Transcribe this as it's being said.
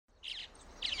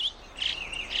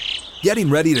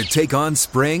Getting ready to take on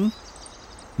spring?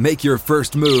 Make your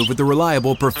first move with the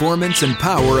reliable performance and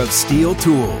power of Steel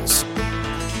tools.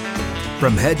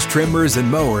 From hedge trimmers and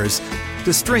mowers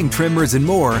to string trimmers and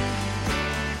more,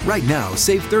 right now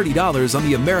save $30 on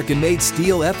the American-made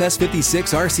Steel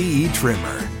FS56 RCE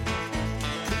trimmer.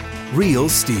 Real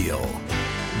Steel.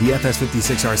 The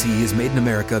FS56 RCE is made in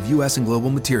America of U.S. and global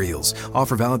materials.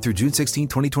 Offer valid through June 16,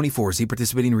 2024. See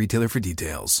participating retailer for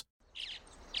details.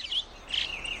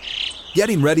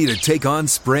 Getting ready to take on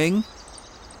spring?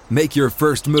 Make your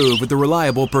first move with the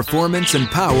reliable performance and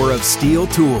power of Steel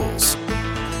tools.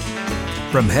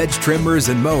 From hedge trimmers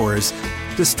and mowers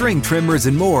to string trimmers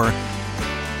and more,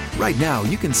 right now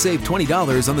you can save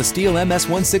 $20 on the Steel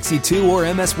MS-162 or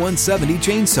MS-170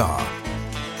 chainsaw.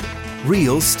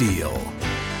 Real Steel.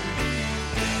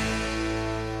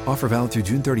 Offer valid through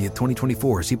June 30th,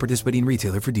 2024. See participating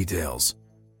retailer for details.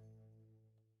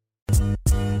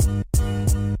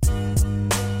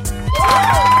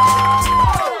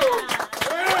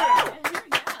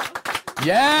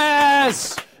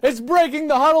 Yes! It's Breaking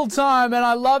the Huddle time, and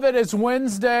I love it. It's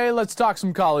Wednesday. Let's talk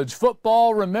some college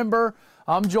football. Remember,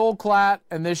 I'm Joel Klatt,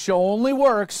 and this show only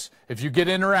works if you get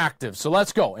interactive. So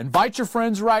let's go. Invite your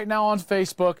friends right now on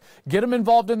Facebook. Get them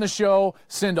involved in the show.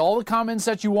 Send all the comments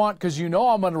that you want, because you know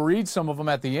I'm going to read some of them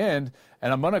at the end,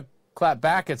 and I'm going to clap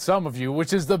back at some of you,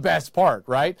 which is the best part,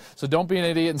 right? So don't be an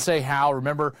idiot and say how.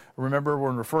 Remember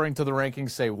when referring to the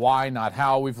rankings, say why, not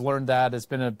how. We've learned that. It's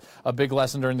been a big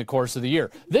lesson during the course of the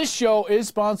year. This show is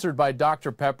sponsored by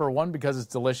Dr. Pepper, one, because it's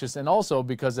delicious, and also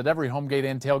because at every home gate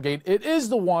and tailgate, it is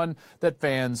the one that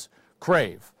fans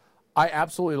crave. I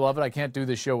absolutely love it. I can't do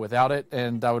this show without it,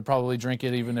 and I would probably drink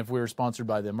it even if we were sponsored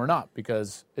by them or not,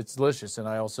 because it's delicious. And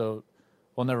I also,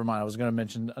 well, never mind. I was going to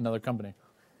mention another company.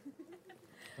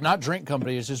 Not drink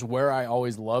company, it's just where I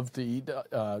always love to eat,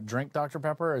 drink Dr.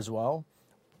 Pepper as well.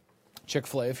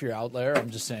 Chick-fil-A, if you're out there,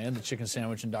 I'm just saying, the chicken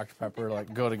sandwich and Dr. Pepper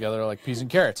like go together like peas and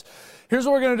carrots. Here's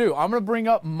what we're going to do. I'm going to bring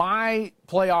up my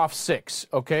playoff six,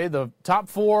 okay? The top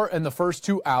four and the first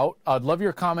two out. I'd love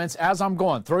your comments as I'm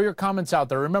going. Throw your comments out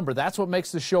there. Remember, that's what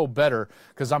makes the show better,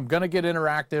 because I'm going to get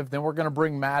interactive. Then we're going to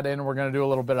bring Matt in. We're going to do a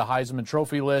little bit of Heisman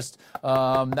Trophy list.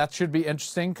 That should be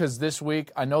interesting, because this week,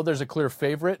 I know there's a clear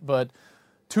favorite, but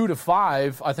 2 to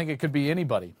 5, I think it could be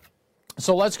anybody.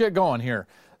 So let's get going here.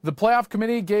 The playoff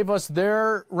committee gave us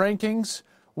their rankings,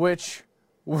 which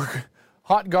were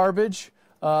hot garbage.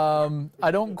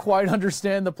 I don't quite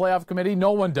understand the playoff committee.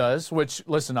 No one does, which,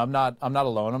 listen, I'm not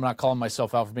alone. I'm not calling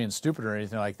myself out for being stupid or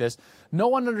anything like this. No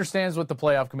one understands what the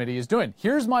playoff committee is doing.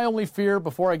 Here's my only fear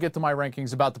before I get to my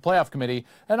rankings about the playoff committee,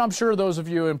 and I'm sure those of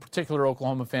you, in particular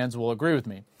Oklahoma fans, will agree with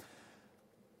me.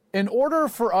 In order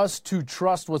for us to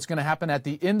trust what's going to happen at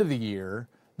the end of the year,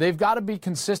 they've got to be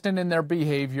consistent in their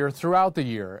behavior throughout the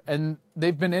year. And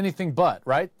they've been anything but,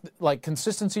 right? Like,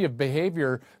 consistency of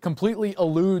behavior completely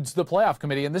eludes the playoff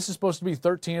committee. And this is supposed to be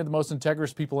 13 of the most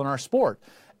integrous people in our sport.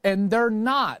 And they're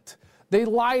not. They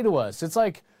lie to us. It's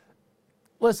like,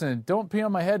 listen, don't pee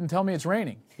on my head and tell me it's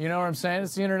raining. You know what I'm saying?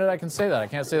 It's the internet. I can say that. I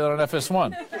can't say that on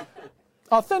FS1.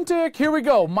 Authentic. Here we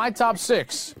go. My top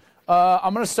six.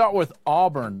 I'm going to start with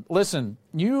Auburn. Listen,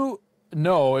 you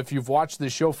know, if you've watched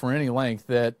this show for any length,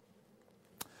 that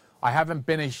I haven't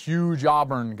been a huge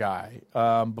Auburn guy.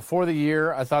 Before the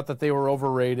year, I thought that they were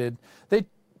overrated.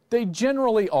 They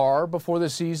generally are before the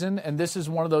season, and this is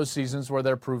one of those seasons where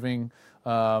they're proving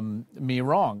me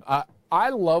wrong. I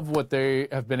love what they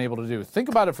have been able to do. Think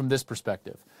about it from this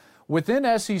perspective.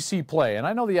 Within SEC play, and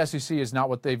I know the SEC is not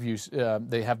what they've used,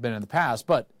 they have been in the past,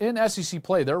 but in SEC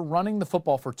play, they're running the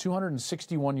football for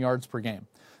 261 yards per game.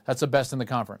 That's the best in the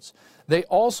conference. They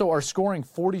also are scoring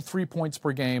 43 points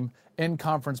per game in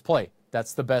conference play.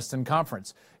 That's the best in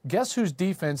conference. Guess whose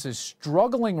defense is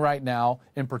struggling right now,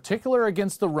 in particular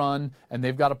against the run, and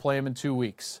they've got to play them in 2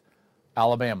 weeks?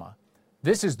 Alabama.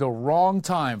 This is the wrong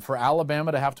time for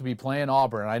Alabama to have to be playing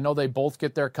Auburn. I know they both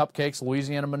get their cupcakes,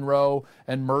 Louisiana Monroe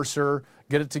and Mercer,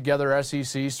 get it together,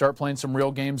 SEC, start playing some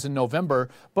real games in November.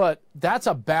 But that's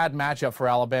a bad matchup for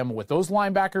Alabama with those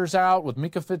linebackers out, with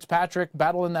Mika Fitzpatrick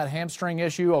battling that hamstring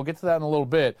issue. I'll get to that in a little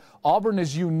bit. Auburn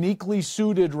is uniquely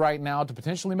suited right now to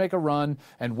potentially make a run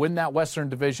and win that Western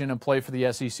Division and play for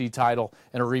the SEC title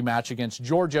in a rematch against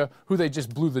Georgia, who they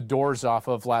just blew the doors off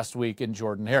of last week in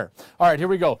Jordan-Hare. All right, here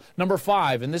we go. Number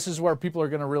 5, and this is where people are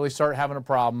going to really start having a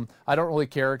problem. I don't really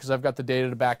care because I've got the data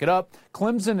to back it up.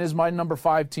 Clemson is my number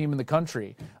 5 team in the country.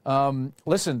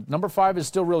 Listen, number 5 is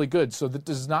still really good, so that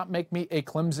does not make me a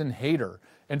Clemson hater.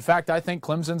 In fact, I think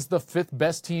Clemson's the 5th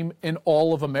best team in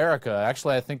all of America.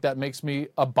 Actually, I think that makes me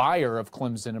a buyer of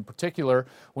Clemson, in particular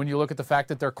when you look at the fact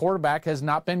that their quarterback has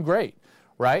not been great,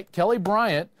 right? Kelly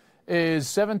Bryant is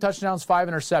 7 touchdowns, 5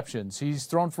 interceptions. He's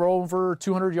thrown for over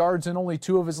 200 yards in only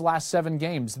 2 of his last 7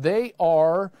 games. They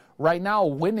are right now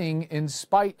winning in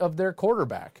spite of their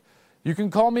quarterback. You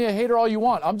can call me a hater all you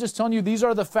want. I'm just telling you these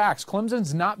are the facts.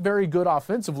 Clemson's not very good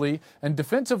offensively, and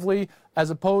defensively,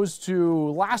 as opposed to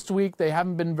last week, they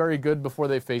haven't been very good before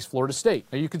they faced Florida State.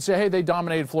 Now, you could say, hey, they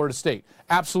dominated Florida State.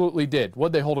 Absolutely did.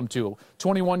 What'd they hold them to?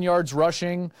 21 yards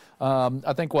rushing.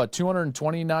 I think,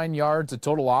 229 yards of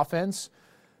total offense.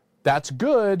 That's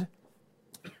good,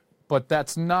 but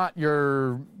that's not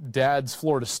your dad's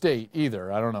Florida State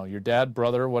either. I don't know, your dad,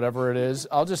 brother, whatever it is.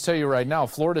 I'll just tell you right now,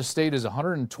 Florida State is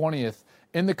 120th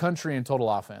in the country in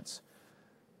total offense.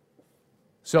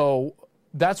 So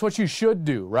that's what you should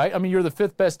do, right? I mean, you're the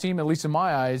 5th best team, at least in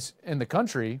my eyes, in the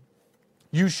country.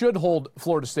 You should hold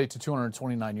Florida State to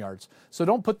 229 yards. So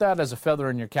don't put that as a feather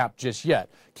in your cap just yet.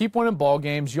 Keep winning ball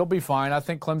games. You'll be fine. I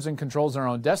think Clemson controls their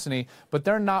own destiny, but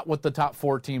they're not what the top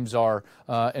 4 teams are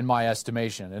in my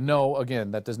estimation. And no,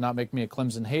 again, that does not make me a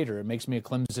Clemson hater. It makes me a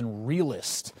Clemson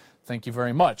realist. Thank you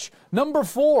very much. Number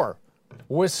 4,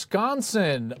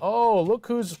 Wisconsin. Oh, look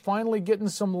who's finally getting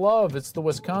some love. It's the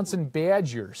Wisconsin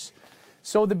Badgers.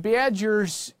 So the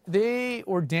Badgers, they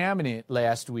were dominant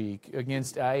last week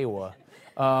against Iowa.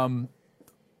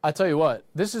 I tell you what,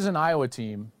 this is an Iowa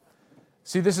team.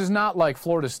 See, this is not like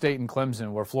Florida State and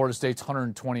Clemson, where Florida State's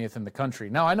 120th in the country.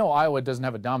 Now, I know Iowa doesn't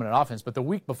have a dominant offense, but the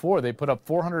week before they put up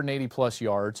 480-plus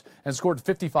yards and scored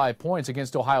 55 points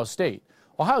against Ohio State.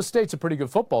 Ohio State's a pretty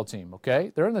good football team,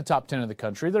 okay? They're in the top 10 of the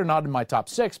country. They're not in my top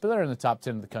 6, but they're in the top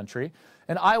 10 of the country.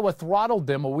 And Iowa throttled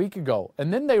them a week ago.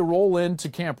 And then they roll into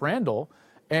Camp Randall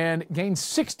and gain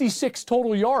 66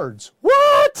 total yards.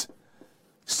 What?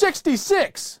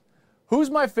 66! Who's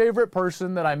my favorite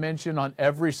person that I mention on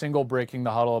every single Breaking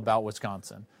the Huddle about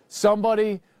Wisconsin?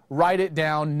 Somebody write it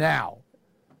down now.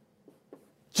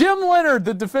 Jim Leonhard,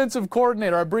 the defensive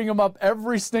coordinator. I bring him up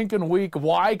every stinking week.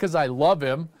 Why? Because I love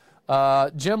him.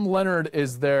 Jim Leonhard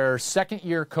is their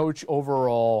second-year coach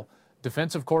overall,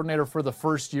 defensive coordinator for the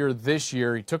first year this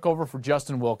year. He took over for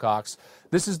Justin Wilcox.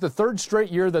 This is the 3rd straight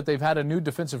year that they've had a new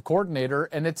defensive coordinator,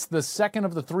 and it's the 2nd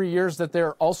of the 3 years that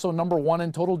they're also number 1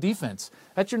 in total defense.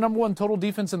 That's your number 1 total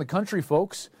defense in the country,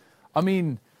 folks. I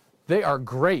mean, they are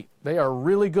great. They are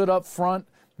really good up front.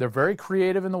 They're very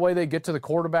creative in the way they get to the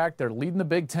quarterback. They're leading the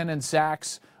Big Ten in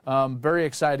sacks. Very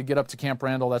excited to get up to Camp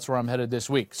Randall. That's where I'm headed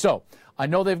this week. So I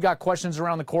know they've got questions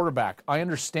around the quarterback. I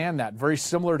understand that. Very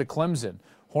similar to Clemson.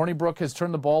 Hornibrook has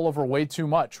turned the ball over way too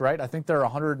much, right? I think they're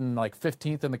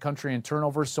 115th in the country in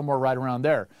turnovers, somewhere right around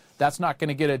there. That's not going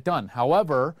to get it done.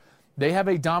 However, they have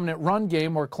a dominant run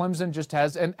game where Clemson just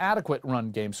has an adequate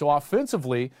run game. So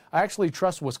offensively, I actually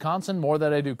trust Wisconsin more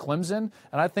than I do Clemson,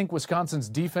 and I think Wisconsin's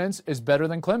defense is better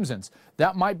than Clemson's.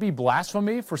 That might be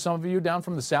blasphemy for some of you down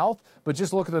from the South, but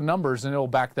just look at the numbers and it'll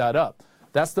back that up.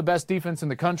 That's the best defense in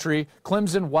the country.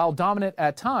 Clemson, while dominant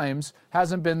at times,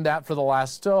 hasn't been that for the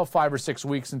last 5 or 6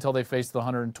 weeks until they faced the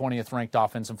 120th ranked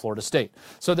offense in Florida State.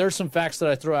 So there's some facts that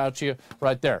I throw out to you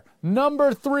right there.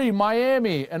 Number 3,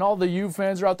 Miami. And all the U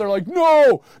fans are out there like,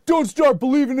 no, don't start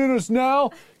believing in us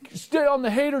now. Stay on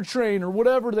the hater train or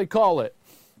whatever they call it.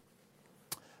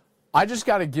 I just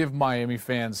got to give Miami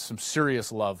fans some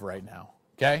serious love right now,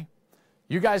 okay?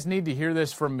 You guys need to hear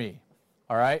this from me,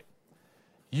 all right?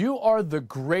 You are the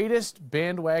greatest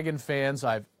bandwagon fans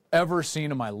I've ever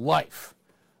seen in my life.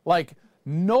 Like,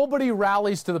 nobody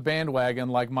rallies to the bandwagon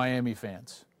like Miami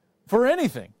fans for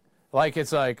anything. Like,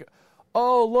 it's like,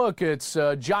 oh, look, it's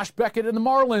Josh Beckett and the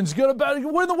Marlins going to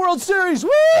win the World Series.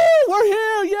 Woo! We're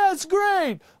here. Yeah, it's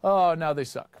great. Oh, now they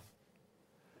suck.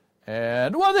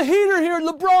 And, well, the Heater here,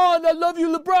 LeBron. I love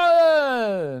you,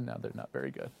 LeBron. Now they're not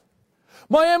very good.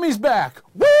 Miami's back.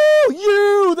 Woo!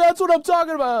 You! That's what I'm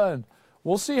talking about.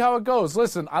 We'll see how it goes.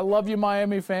 Listen, I love you,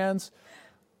 Miami fans.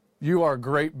 You are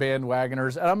great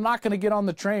bandwagoners, and I'm not going to get on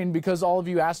the train because all of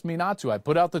you asked me not to. I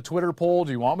put out the Twitter poll.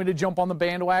 Do you want me to jump on the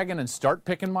bandwagon and start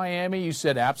picking Miami? You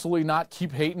said absolutely not.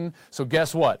 Keep hating. So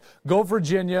guess what? Go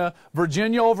Virginia.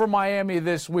 Virginia over Miami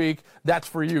this week. That's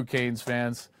for you, Canes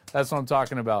fans. That's what I'm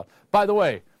talking about. By the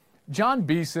way, John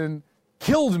Beeson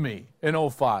killed me in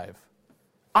 05.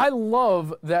 I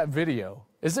love that video.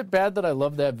 Is it bad that I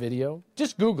love that video?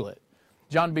 Just Google it.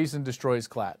 John Beeson destroys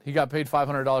Klatt. He got paid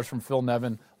 $500 from Phil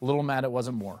Nevin. A little mad it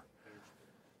wasn't more.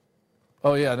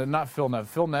 Oh, yeah, not Phil Nevin.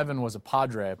 Phil Nevin was a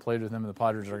Padre. I played with him in the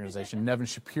Padres organization. Nevin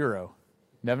Shapiro.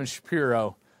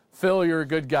 Phil, you're a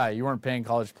good guy. You weren't paying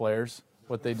college players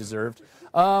what they deserved.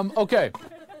 Okay.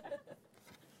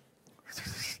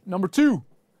 Number two.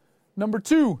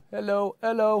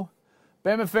 Hello.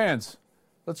 Bama fans,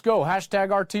 let's go.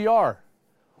 #RTR.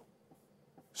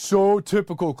 So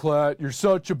typical, Clat. You're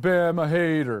such a Bama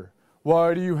hater.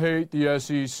 Why do you hate the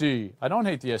SEC? I don't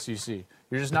hate the SEC.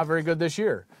 You're just not very good this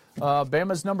year.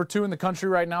 Bama's number 2 in the country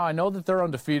right now. I know that they're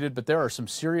undefeated, but there are some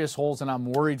serious holes, and I'm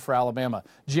worried for Alabama,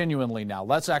 genuinely now.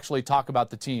 Let's actually talk about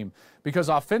the team, because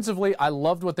offensively, I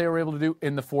loved what they were able to do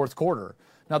in the fourth quarter.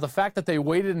 Now, the fact that they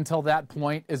waited until that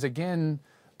point is, again,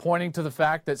 pointing to the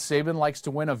fact that Saban likes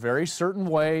to win a very certain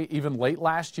way. Even late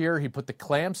last year, he put the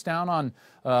clamps down on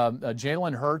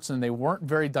Jalen Hurts, and they weren't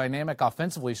very dynamic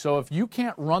offensively. So if you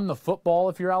can't run the football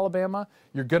if you're Alabama,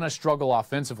 you're going to struggle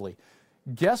offensively.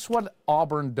 Guess what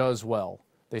Auburn does well?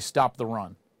 They stop the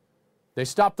run. They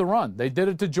stopped the run. They did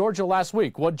it to Georgia last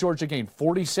week. What Georgia gained?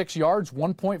 46 yards,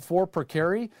 1.4 per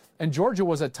carry, and Georgia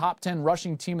was a top 10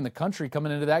 rushing team in the country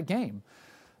coming into that game.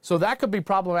 So that could be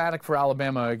problematic for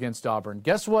Alabama against Auburn.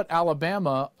 Guess what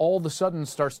Alabama all of a sudden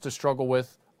starts to struggle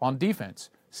with on defense?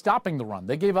 Stopping the run.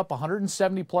 They gave up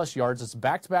 170-plus yards. It's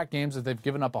back-to-back games that they've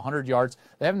given up 100 yards.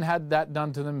 They haven't had that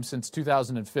done to them since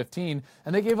 2015,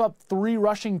 and they gave up 3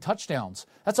 rushing touchdowns.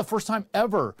 That's the first time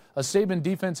ever a Saban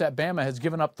defense at Bama has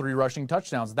given up 3 rushing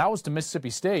touchdowns. That was to Mississippi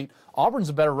State. Auburn's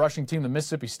a better rushing team than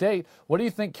Mississippi State. What do you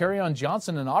think Kerryon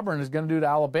Johnson and Auburn is going to do to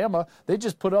Alabama? They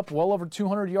just put up well over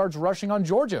 200 yards rushing on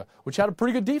Georgia, which had a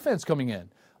pretty good defense coming in.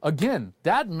 Again,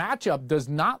 that matchup does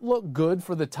not look good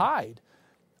for the Tide.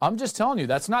 I'm just telling you,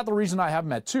 that's not the reason I have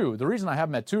them at 2. The reason I have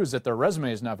them at 2 is that their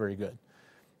resume is not very good.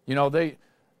 You know,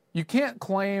 you can't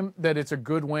claim that it's a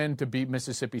good win to beat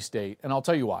Mississippi State, and I'll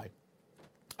tell you why.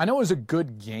 I know it was a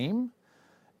good game,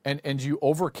 and you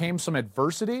overcame some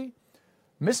adversity.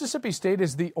 Mississippi State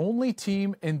is the only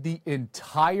team in the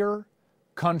entire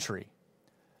country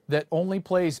that only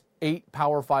plays 8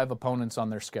 Power 5 opponents on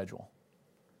their schedule.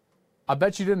 I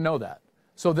bet you didn't know that.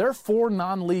 So their 4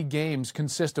 non-league games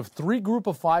consist of 3 group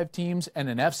of 5 teams and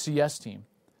an FCS team.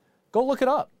 Go look it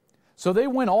up. So they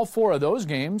win all 4 of those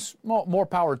games. Well, more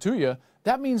power to you.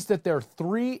 That means that they're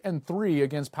 3-3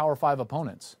 against Power 5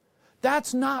 opponents.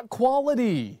 That's not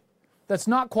quality. That's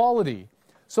not quality.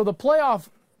 So the playoff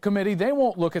committee, they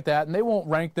won't look at that and they won't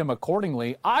rank them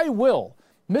accordingly. I will.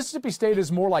 Mississippi State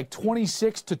is more like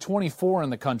 26-24 in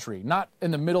the country, not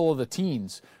in the middle of the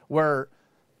teens where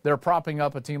they're propping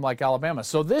up a team like Alabama.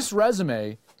 So this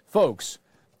resume, folks,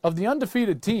 of the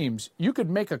undefeated teams, you could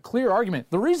make a clear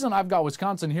argument. The reason I've got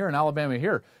Wisconsin here and Alabama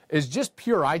here is just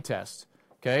pure eye test.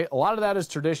 Okay, a lot of that is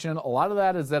tradition. A lot of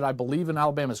that is that I believe in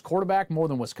Alabama's quarterback more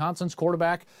than Wisconsin's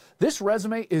quarterback. This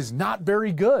resume is not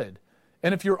very good.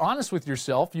 And if you're honest with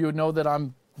yourself, you would know that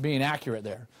I'm being accurate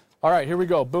there. All right, here we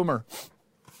go. Boomer.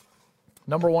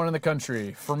 Number 1 in the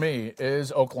country for me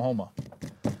is Oklahoma.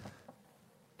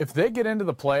 If they get into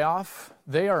the playoff,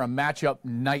 they are a matchup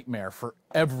nightmare for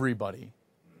everybody.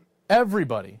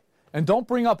 Everybody. And don't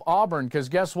bring up Auburn, because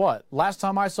guess what? Last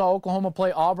time I saw Oklahoma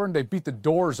play Auburn, they beat the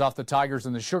doors off the Tigers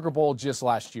in the Sugar Bowl just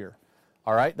last year.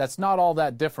 All right? That's not all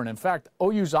that different. In fact,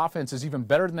 OU's offense is even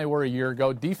better than they were a year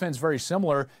ago. Defense very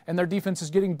similar, and their defense is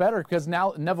getting better because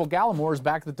now Neville Gallimore is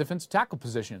back at the defensive tackle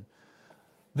position.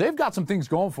 They've got some things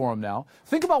going for them now.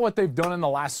 Think about what they've done in the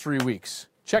last 3 weeks.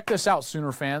 Check this out,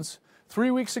 Sooner fans. 3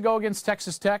 weeks ago against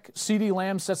Texas Tech, CeeDee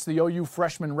Lamb sets the OU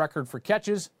freshman record for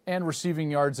catches and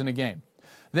receiving yards in a game.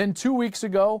 Then 2 weeks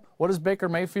ago, what does Baker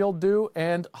Mayfield do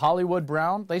and Hollywood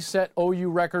Brown? They set OU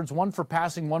records, 1 for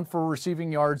passing, 1 for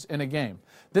receiving yards in a game.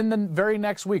 Then the very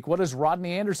next week, what does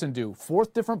Rodney Anderson do?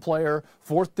 4th different player,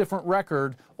 4th different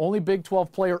record, only Big 12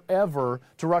 player ever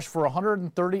to rush for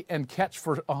 130 and catch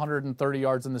for 130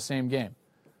 yards in the same game.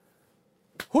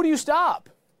 Who do you stop?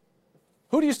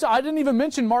 Who do you stop? I didn't even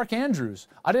mention Mark Andrews.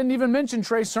 I didn't even mention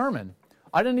Trey Sermon.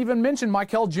 I didn't even mention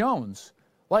Michael Jones.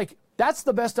 Like, that's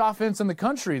the best offense in the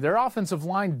country. Their offensive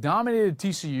line dominated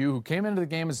TCU, who came into the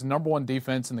game as the number 1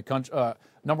 defense in the country,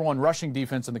 number 1 rushing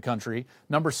defense in the country,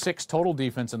 number 6 total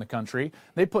defense in the country.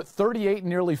 They put 38 and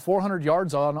nearly 400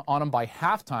 yards on them by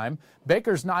halftime.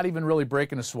 Baker's not even really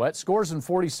breaking a sweat. Scores in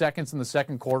 40 seconds in the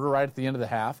second quarter, right at the end of the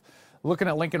half. Looking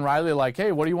at Lincoln Riley like,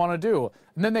 hey, what do you want to do?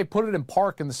 And then they put it in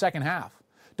park in the second half.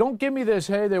 Don't give me this,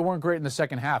 hey, they weren't great in the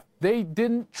second half. They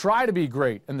didn't try to be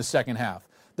great in the second half.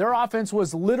 Their offense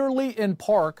was literally in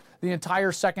park the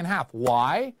entire second half.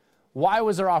 Why? Why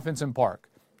was their offense in park?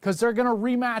 Because they're going to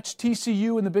rematch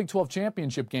TCU in the Big 12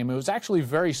 championship game. It was actually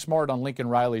very smart on Lincoln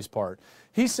Riley's part.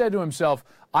 He said to himself,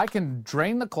 I can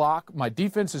drain the clock. My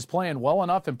defense is playing well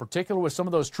enough, in particular with some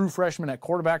of those true freshmen at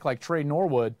quarterback like Trey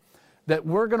Norwood, that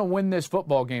we're going to win this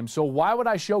football game. So why would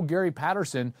I show Gary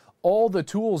Patterson all the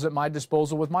tools at my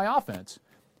disposal with my offense?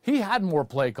 He had more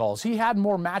play calls. He had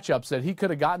more matchups that he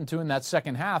could have gotten to in that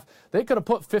second half. They could have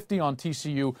put 50 on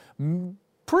TCU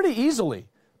pretty easily.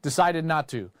 Decided not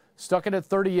to. stuck it at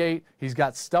 38. He's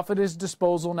got stuff at his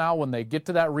disposal now when they get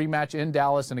to that rematch in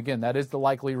Dallas. And again, that is the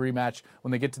likely rematch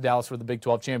when they get to Dallas for the Big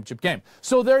 12 championship game.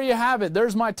 So there you have it.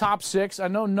 There's my top 6. I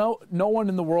know no one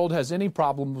in the world has any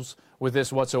problems with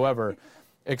this whatsoever,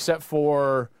 except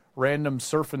for random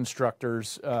surf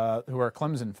instructors who are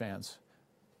Clemson fans.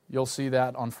 You'll see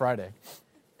that on Friday.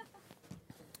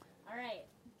 All right.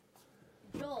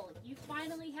 Joel, you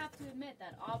finally have to admit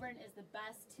that Auburn is the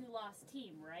best 2-loss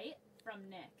team, right? From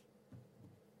Nick.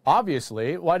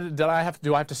 Obviously. Why do I have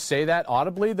to say that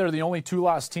audibly? They're the only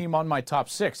 2-loss team on my top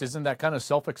 6. Isn't that kind of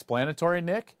self-explanatory,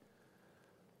 Nick?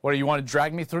 What, do you want to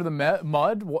drag me through the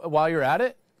mud while you're at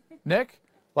it, Nick?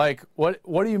 Like, what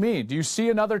do you mean? Do you see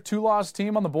another 2-loss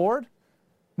team on the board?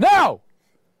 No!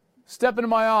 Step into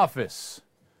my office,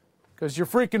 because you're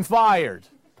freaking fired.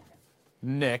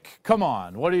 Nick, come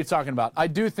on. What are you talking about? I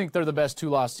do think they're the best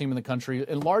 2-loss team in the country,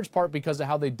 in large part because of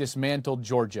how they dismantled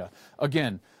Georgia.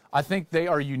 Again, I think they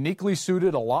are uniquely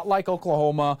suited, a lot like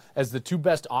Oklahoma, as the 2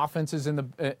 best offenses in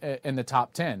the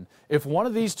top 10. If one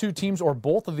of these 2 teams or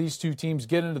both of these 2 teams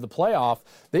get into the playoff,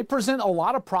 they present a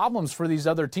lot of problems for these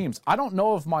other teams. I don't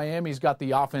know if Miami's got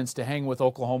the offense to hang with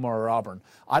Oklahoma or Auburn.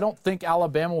 I don't think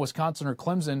Alabama, Wisconsin, or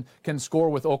Clemson can score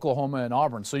with Oklahoma and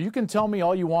Auburn. So you can tell me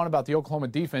all you want about the Oklahoma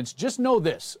defense. Just know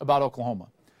this about Oklahoma.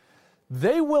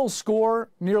 They will score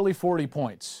nearly 40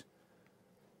 points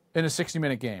in a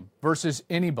 60-minute game versus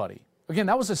anybody. Again,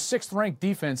 that was a 6th-ranked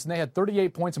defense, and they had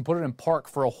 38 points and put it in park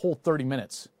for a whole 30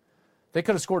 minutes. They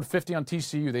could have scored 50 on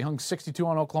TCU. They hung 62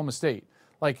 on Oklahoma State.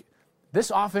 Like,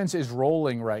 this offense is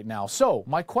rolling right now. So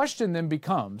my question then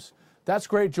becomes, that's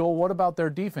great, Joel. What about their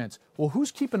defense? Well,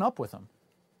 who's keeping up with them?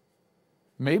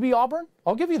 Maybe Auburn?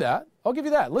 I'll give you that.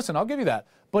 Listen, I'll give you that.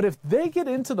 But if they get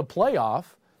into the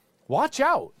playoff, watch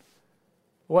out.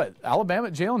 What, Alabama,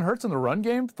 Jalen Hurts in the run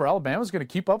game for Alabama is going to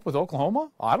keep up with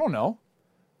Oklahoma? I don't know.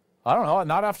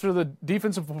 Not after the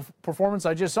defensive performance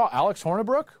I just saw. Alex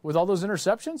Hornibrook with all those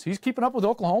interceptions, he's keeping up with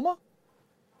Oklahoma?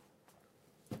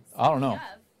 I don't know.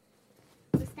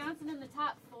 Wisconsin in the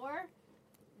top 4,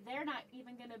 they're not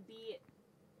even going to beat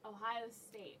Ohio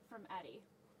State from Eddie.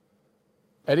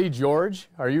 Eddie George,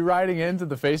 are you writing into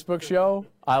the Facebook show?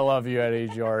 I love you, Eddie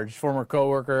George, former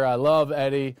coworker. I love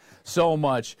Eddie so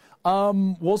much.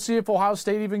 We'll see if Ohio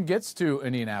State even gets to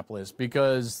Indianapolis,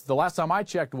 because the last time I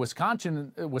checked,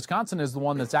 Wisconsin is the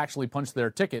one that's actually punched their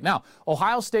ticket. Now,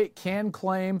 Ohio State can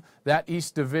claim that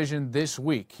East Division this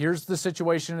week. Here's the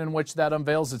situation in which that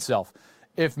unveils itself.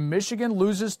 If Michigan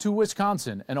loses to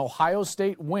Wisconsin and Ohio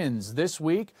State wins this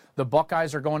week, the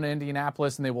Buckeyes are going to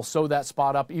Indianapolis, and they will sew that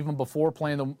spot up even before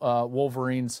playing the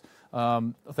Wolverines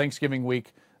Thanksgiving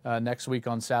week next week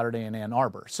on Saturday in Ann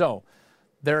Arbor. So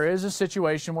there is a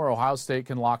situation where Ohio State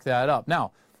can lock that up.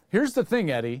 Now, here's the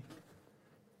thing, Eddie.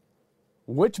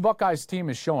 Which Buckeyes team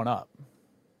is showing up?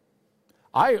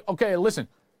 Okay, listen.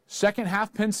 Second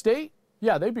half Penn State,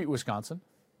 yeah, they beat Wisconsin.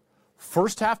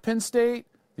 First half Penn State,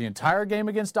 the entire game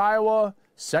against Iowa,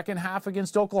 second half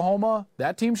against Oklahoma,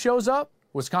 that team shows up,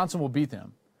 Wisconsin will beat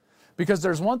them. Because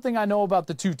there's one thing I know about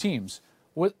the 2 teams.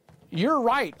 You're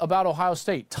right about Ohio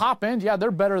State. Top end, yeah, they're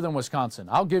better than Wisconsin.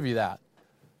 I'll give you that.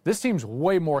 This team's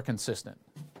way more consistent.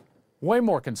 Way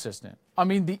more consistent. I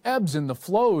mean, the ebbs and the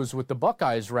flows with the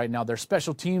Buckeyes right now, their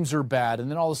special teams are bad, and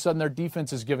then all of a sudden their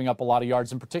defense is giving up a lot of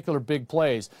yards, in particular big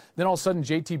plays. Then all of a sudden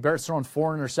JT Barrett's throwing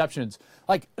 4 interceptions.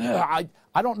 Like, I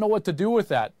don't know what to do with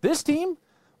that. This team,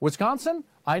 Wisconsin,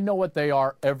 I know what they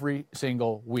are every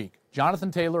single week.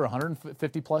 Jonathan Taylor,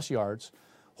 150-plus yards.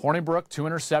 Hornibrook, 2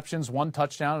 interceptions, 1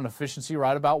 touchdown, and efficiency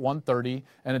right about 130,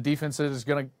 and a defense that is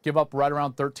going to give up right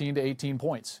around 13 to 18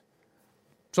 points.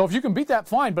 So if you can beat that,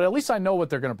 fine, but at least I know what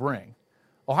they're going to bring.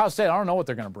 Ohio State, I don't know what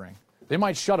they're going to bring. They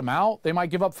might shut them out. They might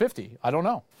give up 50. I don't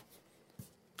know.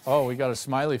 Oh, we got a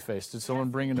smiley face. Did someone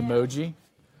bring an emoji?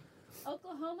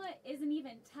 Oklahoma isn't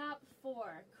even top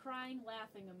 4 crying,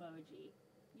 laughing emoji.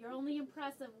 Your only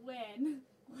impressive win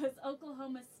was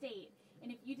Oklahoma State.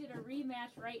 And if you did a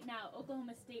rematch right now,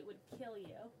 Oklahoma State would kill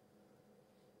you.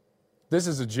 This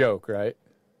is a joke, right?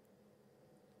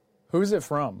 Who's it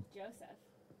from? Joseph.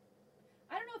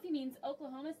 I don't know if he means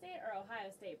Oklahoma State or Ohio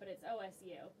State, but it's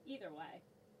OSU. Either way.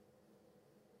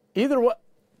 Either way.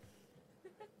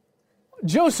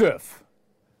 Joseph,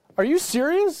 are you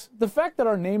serious? The fact that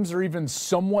our names are even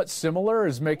somewhat similar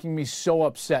is making me so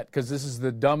upset, because this is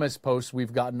the dumbest post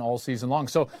we've gotten all season long.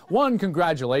 So, 1,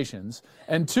 congratulations.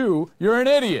 And 2, you're an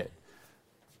idiot.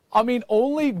 I mean,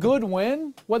 only good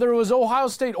win, whether it was Ohio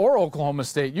State or Oklahoma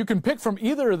State. You can pick from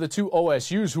either of the 2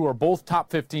 OSUs, who are both top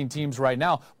 15 teams right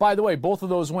now. By the way, both of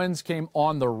those wins came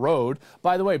on the road.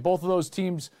 By the way, both of those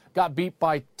teams got beat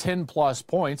by 10-plus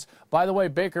points. By the way,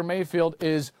 Baker Mayfield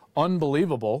is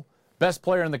unbelievable. Best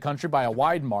player in the country by a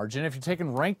wide margin. If you're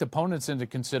taking ranked opponents into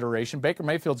consideration, Baker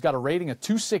Mayfield's got a rating of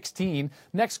 216.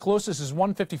 Next closest is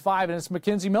 155, and it's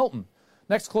Mackenzie Milton.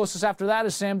 Next closest after that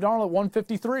is Sam Darnold at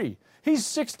 153. He's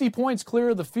 60 points clear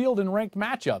of the field in ranked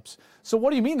matchups. So what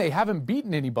do you mean they haven't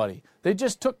beaten anybody? They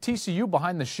just took TCU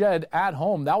behind the shed at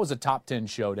home. That was a top 10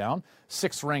 showdown.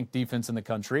 6th ranked defense in the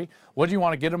country. What do you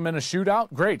want to get them in a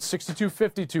shootout? Great,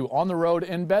 62-52 on the road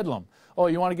in Bedlam. Oh,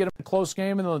 you want to get them in a close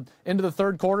game into the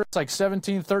third quarter? It's like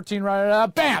 17-13 right now.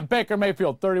 Bam! Baker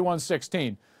Mayfield,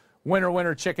 31-16. Winner,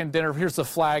 winner, chicken dinner. Here's the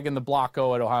flag and the block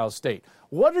O at Ohio State.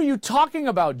 What are you talking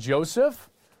about, Joseph?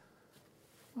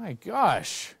 My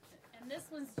gosh. And this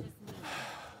one's just me.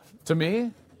 To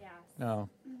me? Yes. No.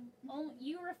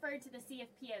 You referred to the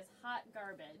CFP as hot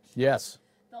garbage. Yes.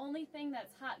 The only thing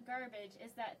that's hot garbage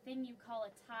is that thing you call a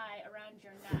tie around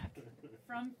your neck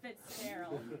from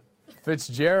Fitzgerald.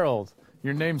 Fitzgerald,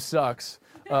 your name sucks.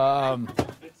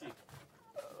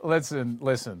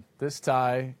 Listen, this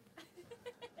tie.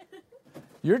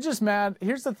 You're just mad.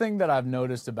 Here's the thing that I've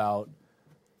noticed about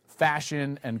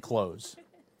fashion and clothes.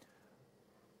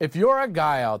 If you're a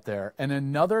guy out there and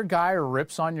another guy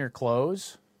rips on your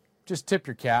clothes, just tip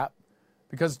your cap,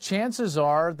 because chances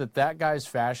are that guy's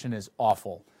fashion is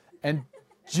awful. And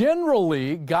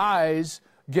generally, guys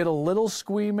get a little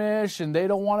squeamish and they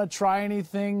don't want to try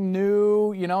anything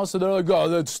new, so they're like, oh,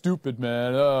 that's stupid,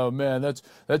 man. Oh, man,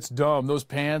 that's dumb. Those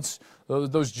pants,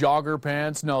 those jogger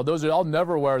pants, no, I'll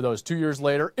never wear those. 2 years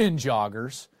later, in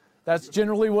joggers. That's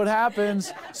generally what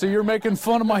happens. So you're making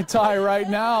fun of my tie right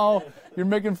now.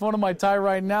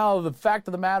 The fact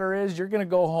of the matter is you're going to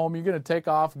go home, you're going to take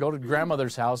off, go to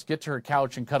grandmother's house, get to her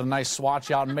couch and cut a nice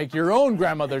swatch out and make your own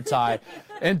grandmother tie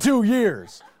in 2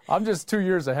 years. I'm just 2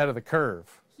 years ahead of the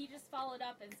curve. He just followed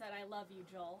up and said, I love you,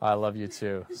 Joel. I love you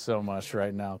too so much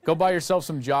right now. Go buy yourself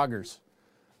some joggers.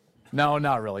 No,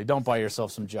 not really. Don't buy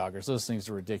yourself some joggers. Those things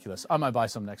are ridiculous. I might buy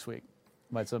some next week.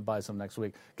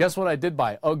 Guess what I did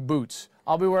buy? UGG boots.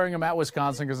 I'll be wearing them at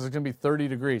Wisconsin because it's going to be 30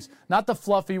 degrees. Not the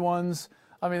fluffy ones.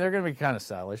 I mean, they're going to be kind of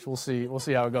stylish. We'll see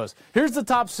how it goes. Here's the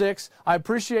top 6. I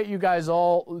appreciate you guys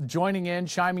all joining in,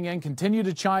 chiming in. Continue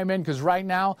to chime in because right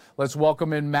now, let's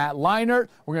welcome in Matt Leinart.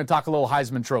 We're going to talk a little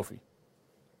Heisman Trophy.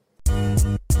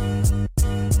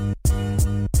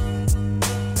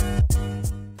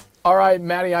 All right,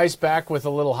 Matty Ice back with a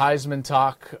little Heisman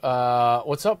talk.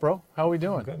 What's up, bro? How are we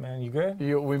doing? Good, man. You good?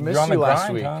 We missed you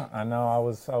last week. Huh? I know. I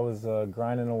was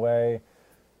grinding away.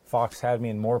 Fox had me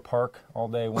in Moore Park all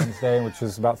day Wednesday, which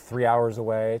is about 3 hours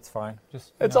away. It's fine.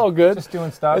 It's all good. Just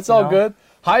doing stuff. It's all good.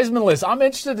 Heisman list. I'm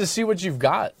interested to see what you've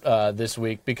got this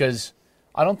week because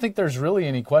I don't think there's really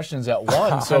any questions at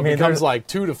one, so it becomes like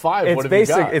 2 to 5. What have you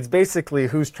got? It's basically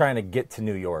who's trying to get to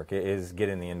New York is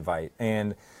getting the invite.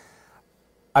 And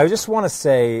I just want to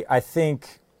say, I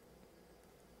think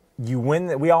you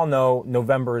win. We all know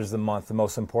November is the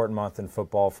most important month in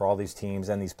football for all these teams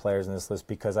and these players in this list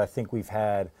because I think we've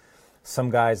had some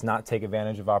guys not take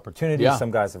advantage of opportunities. Yeah.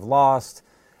 Some guys have lost,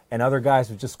 and other guys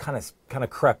have just kind of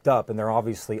crept up, and they're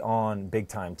obviously on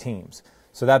big-time teams.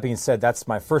 So that being said, that's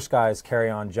my first guy is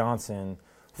Kerryon Johnson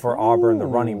for Auburn, the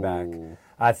running back.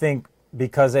 I think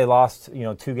because they lost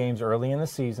 2 games early in the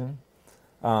season,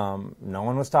 no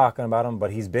one was talking about him,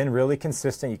 but he's been really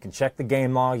consistent. You can check the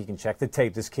game log. You can check the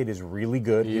tape. This kid is really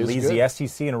good. He leads the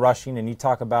SEC in rushing, and you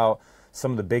talk about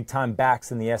some of the big-time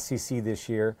backs in the SEC this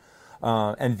year.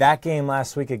 And that game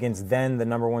last week against the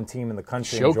number 1 team in the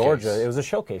country in Georgia, it was a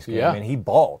showcase game. Yeah. I mean, he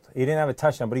balled. He didn't have a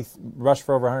touchdown, but he rushed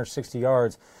for over 160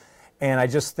 yards. And I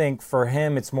just think for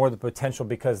him, it's more the potential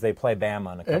because they play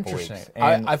Bama in a couple weeks. Interesting.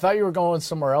 I thought you were going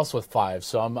somewhere else with 5.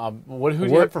 So who do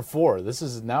you have for 4? This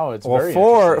is now it's very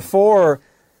interesting. 4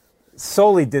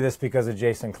 solely did this because of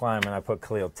Jason Kleiman. I put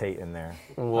Khalil Tate in there.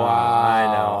 Wow. I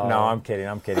know. No, I'm kidding.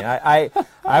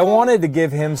 I wanted to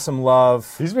give him some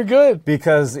love. He's been good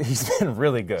because he's been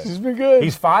really good. He's been good.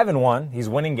 He's 5-1. He's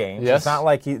winning games. Yes. It's not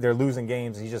like they're losing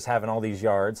games. He's just having all these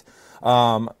yards.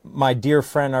 My dear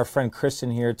friend, our friend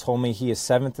Kristen here, told me he is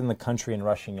 7th in the country in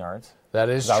rushing yards. That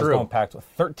is true. I was going packed with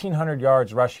 1,300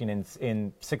 yards rushing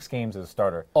in 6 games as a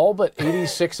starter. All but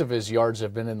 86 of his yards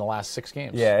have been in the last 6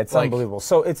 games. Yeah, it's unbelievable.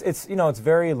 So it's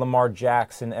very Lamar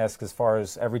Jackson-esque as far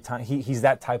as every time he's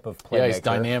that type of playmaker. Yeah, he's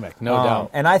dynamic, no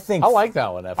doubt. And I like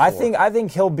that one. I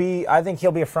think he'll be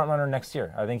a front runner next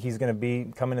year. I think he's going to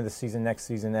be coming into the next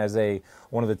season as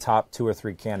one of the top 2 or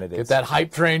 3 candidates. Get that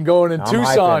hype train going in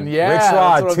Tucson. Hyping. Yeah, Rich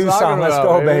Rod, Tucson, let's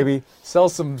go, baby. Sell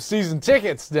some season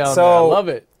tickets down there. I love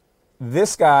it.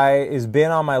 This guy has been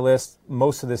on my list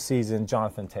most of the season,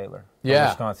 Jonathan Taylor from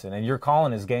Wisconsin. And you're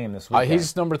calling his game this weekend.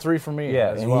 He's number 3 for me.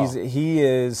 Yeah, as well. he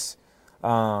is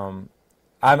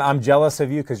I'm jealous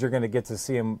of you because you're going to get to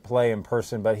see him play in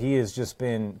person, but he has just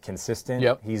been consistent.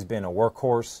 Yep. He's been a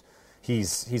workhorse.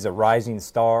 He's a rising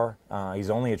star. He's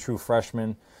only a true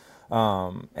freshman.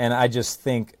 And I just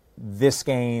think this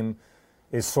game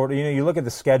is sort of, you look at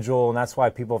the schedule, and that's why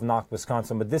people have knocked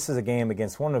Wisconsin, but this is a game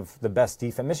against one of the best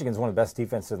defense. Michigan's one of the best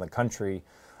defenses in the country,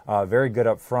 very good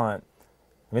up front.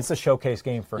 I mean, it's a showcase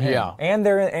game for him. Yeah. And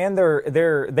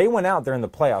they went out there in the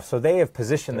playoffs, so they have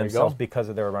positioned themselves because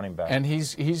of their running back. And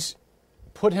he's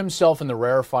put himself in the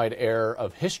rarefied air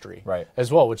of history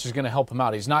as well, which is going to help him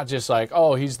out. He's not just like,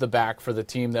 oh, he's the back for the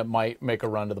team that might make a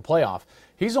run to the playoff.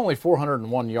 He's only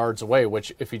 401 yards away,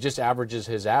 which if he just averages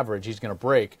his average, he's going to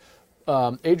break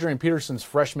Adrian Peterson's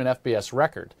freshman FBS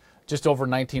record, just over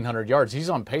 1,900 yards. He's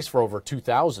on pace for over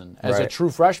 2,000 as a true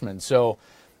freshman. So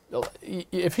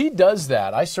if he does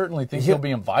that, I certainly think he'll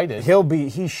be invited.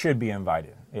 He should be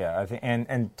invited. Yeah, I think,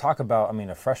 and talk about,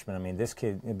 a freshman. This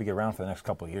kid will be around for the next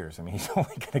couple of years. He's only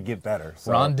going to get better.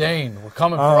 So. Ron Dane, we're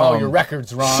coming for all your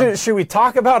records, Ron. Should we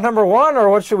talk about number one, or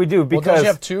what should we do? Because don't you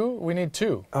have two? We need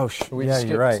two. Oh,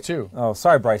 you're right. Two. Oh,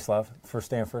 sorry, Bryce Love for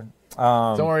Stanford.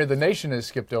 Don't worry, the nation has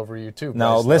skipped over you too.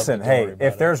 No, Bryce listen, Love, hey,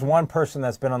 if there's one person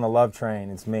that's been on the love train,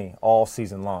 it's me all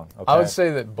season long. Okay? I would say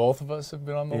that both of us have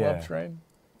been on the love train.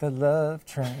 The love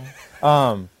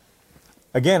train.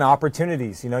 Again,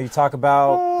 opportunities. You talk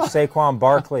about Saquon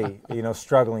Barkley,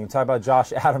 struggling. You talk about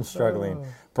Josh Adams struggling.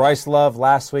 Bryce Love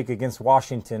last week against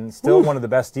Washington, still one of the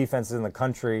best defenses in the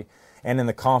country and in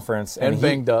the conference. And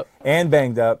banged up.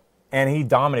 And he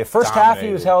dominated. First half,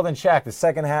 he was held in check. The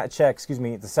second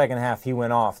half, he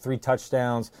went off. 3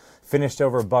 touchdowns, finished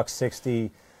over $160.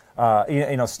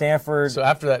 Stanford. So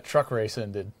after that truck race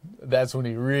ended, that's when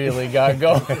he really got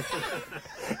going.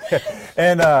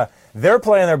 And they're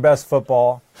playing their best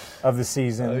football of the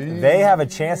season. They have a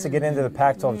chance to get into the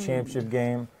Pac-12 championship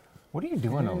game. What are you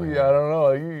doing over here? I don't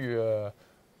know.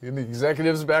 The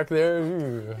executives back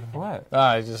there. What?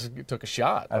 I just took a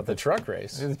shot at the truck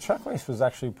race. The truck race was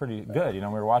actually pretty good. We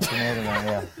were watching it,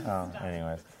 and then,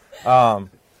 anyways.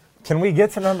 Can we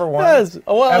get to number one? Yes.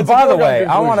 Well, and by the way,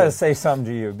 I want to say something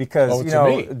to you because,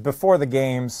 me. before the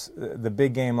games, the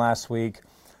big game last week,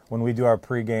 when we do our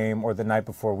pregame or the night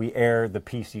before, we air the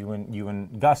piece you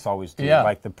and Gus always do,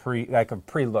 like a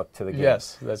pre-look to the game.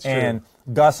 Yes, that's true. And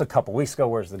Gus a couple weeks ago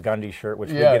wears the Gundy shirt, which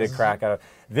we get a crack out of.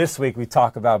 This week we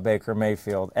talk about Baker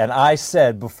Mayfield, and I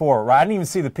said before, I didn't even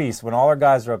see the piece when all our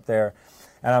guys are up there,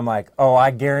 and I'm like,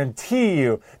 I guarantee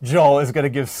you, Joel is going to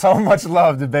give so much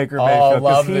love to Baker Mayfield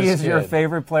because he is your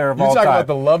favorite player of all time. You talk about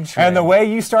the love train. And the way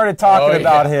you started talking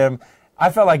about him, I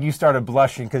felt like you started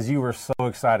blushing because you were so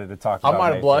excited to talk about him. I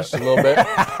might have blushed a little bit.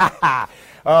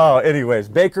 Anyways,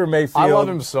 Baker Mayfield. I love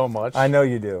him so much. I know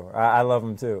you do. I love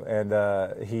him too. And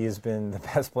he has been the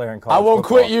best player in college football. I won't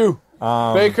quit you,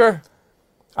 Baker.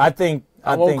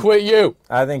 I won't quit you.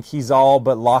 I think he's all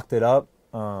but locked it up.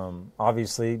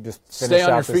 Obviously, just stay on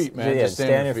your feet, man. Yeah,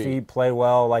 stay on your feet, play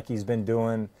well like he's been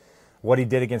doing. What he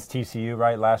did against TCU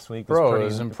last week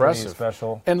was impressive. Pretty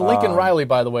special. And Lincoln Riley,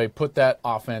 by the way, put that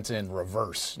offense in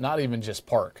reverse, not even just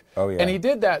park. Oh, yeah. And he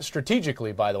did that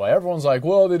strategically, by the way. Everyone's like,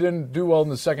 well, they didn't do well in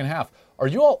the second half. Are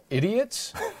you all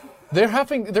idiots? They're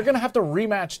going to have to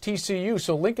rematch TCU.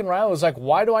 So Lincoln Riley was like,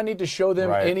 why do I need to show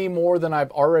them any more than I've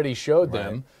already showed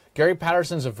them? Gary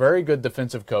Patterson's a very good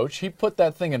defensive coach. He put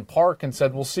that thing in park and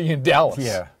said, we'll see you in Dallas.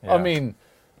 Yeah. I mean...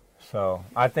 So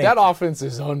I think that offense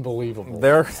is unbelievable.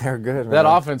 They're good. Man. That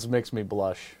offense makes me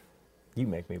blush. You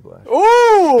make me blush.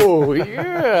 Ooh,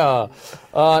 yeah,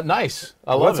 nice.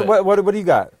 I love it. What do you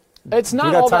got? It's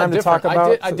not all that different.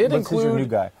 I did include your new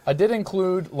guy? I did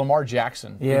include Lamar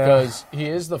Jackson because he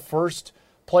is the first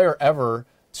player ever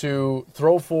to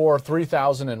throw for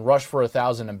 3,000 and rush for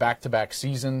 1,000 in back-to-back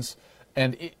seasons.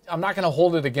 And I'm not going to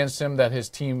hold it against him that his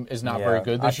team is not very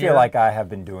good this year. I feel like I have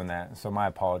been doing that, so my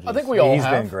apologies. I think we all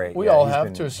have. He's been great. We all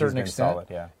have to a certain extent. Solid,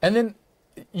 yeah. And then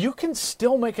you can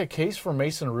still make a case for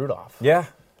Mason Rudolph. Yeah.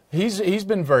 He's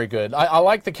been very good. I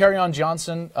like the Kerryon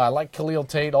Johnson. I like Khalil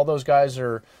Tate. All those guys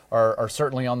are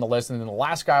certainly on the list. And then the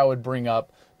last guy I would bring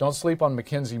up, don't sleep on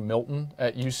Mackenzie Milton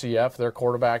at UCF, their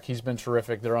quarterback. He's been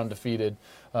terrific. They're undefeated.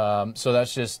 So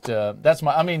that's just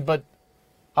but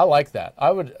I like that. I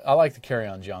like the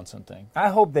Kerryon Johnson thing. I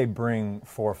hope they bring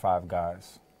 4 or 5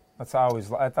 guys. I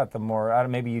thought the more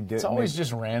maybe you do. It's always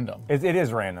just random. It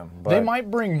is random. But they might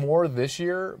bring more this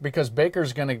year because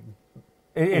Baker's going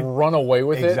to run away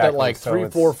with it. That like 3,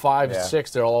 4, 5,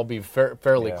 6, they'll all be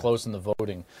fairly close in the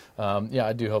voting.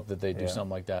 I do hope that they do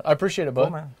something like that. I appreciate it, bud.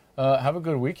 Cool, man. Have a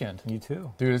good weekend. You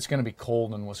too, dude. It's going to be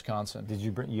cold in Wisconsin. Did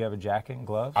you have a jacket and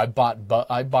gloves? I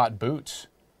bought boots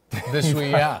this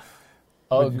week. Yeah.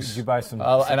 Uggs. Did you buy some?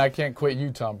 And I can't quit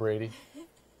you, Tom Brady.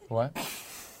 What?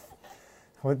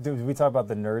 What did we talk about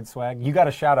the nerd swag? You got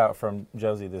a shout out from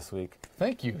Josie this week.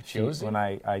 Thank you, Josie. When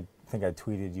I think I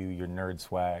tweeted you your nerd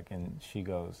swag, and she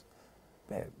goes,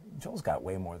 "Man, Joel's got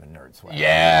way more than nerd swag."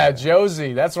 Yeah,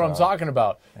 Josie. That's what I'm talking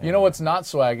about. Yeah. You know what's not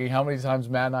swaggy? How many times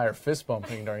Matt and I are fist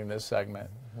bumping during this segment?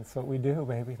 That's what we do,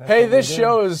 baby. Hey, this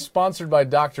show is sponsored by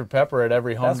Dr. Pepper at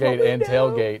every home gate and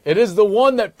tailgate. It is the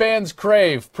one that fans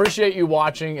crave. Appreciate you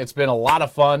watching. It's been a lot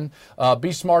of fun.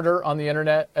 Be smarter on the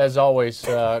internet, as always,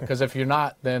 because if you're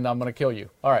not, then I'm going to kill you.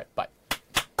 All right, bye.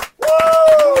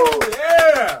 Woo!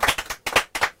 Yeah!